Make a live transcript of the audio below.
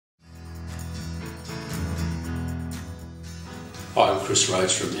Hi, I'm Chris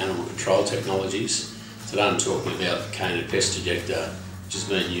Rhodes from Animal Control Technologies. Today I'm talking about the cane and pest ejector, which has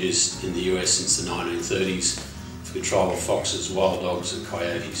been used in the US since the 1930s for control of foxes, wild dogs and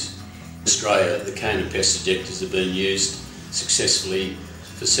coyotes. In Australia, the cane and pest ejectors have been used successfully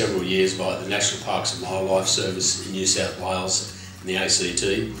for several years by the National Parks and Wildlife Service in New South Wales and the ACT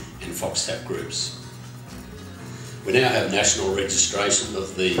and fox tap groups. We now have national registration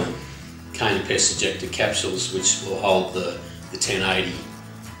of the cane and pest ejector capsules, which will hold the 1080.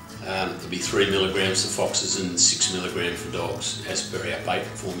 There'll be 3 milligrams for foxes and 6 milligrams for dogs, as per our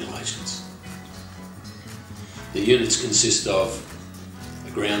patent formulations. The units consist of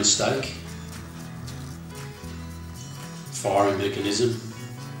a ground stake, firing mechanism,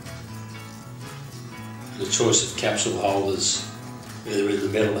 and a choice of capsule holders, either in the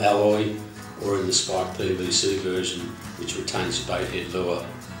metal alloy or in the spiked PVC version, which retains your bait head lure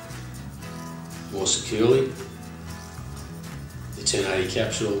more securely. The 1080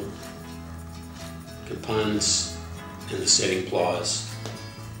 capsule, components and the setting pliers.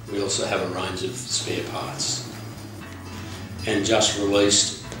 We also have a range of spare parts. And just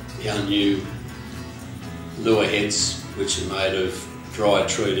released our new lure heads, which are made of dry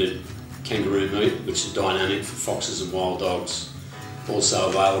treated kangaroo meat, which is dynamic for foxes and wild dogs. Also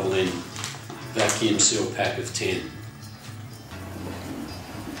available in vacuum seal pack of 10.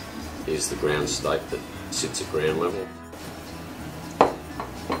 Here's the ground stake that sits at ground level.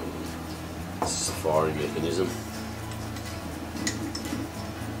 This is the firing mechanism.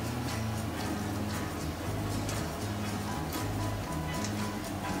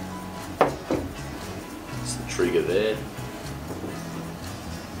 It's the trigger there.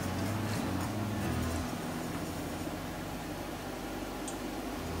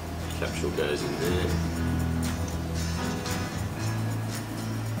 Capsule goes in there.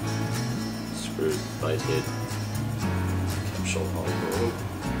 Screw the bait head capsule holder on.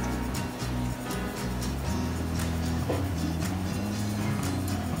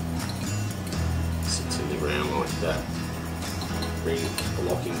 Sits in the ground like that. Ring, the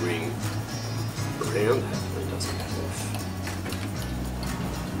locking ring around, hopefully it doesn't come off.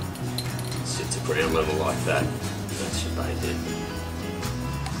 Sits at ground level like that. That's your bait head.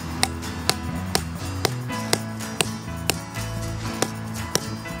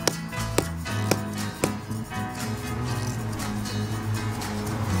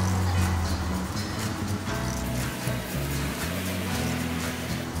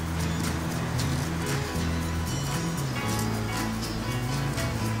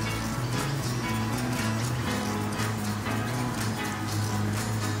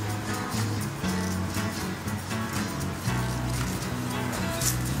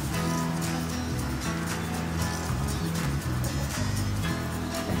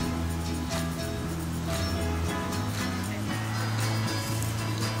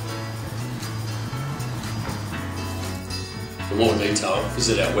 For more detail,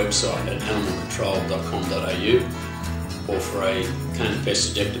 visit our website at animalcontrol.com.au, or for a cane and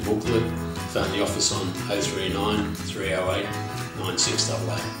pest ejector booklet, phone the office on 039 308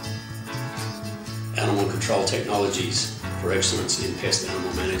 9688. Animal Control Technologies, for excellence in pest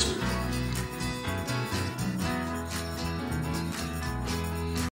animal management.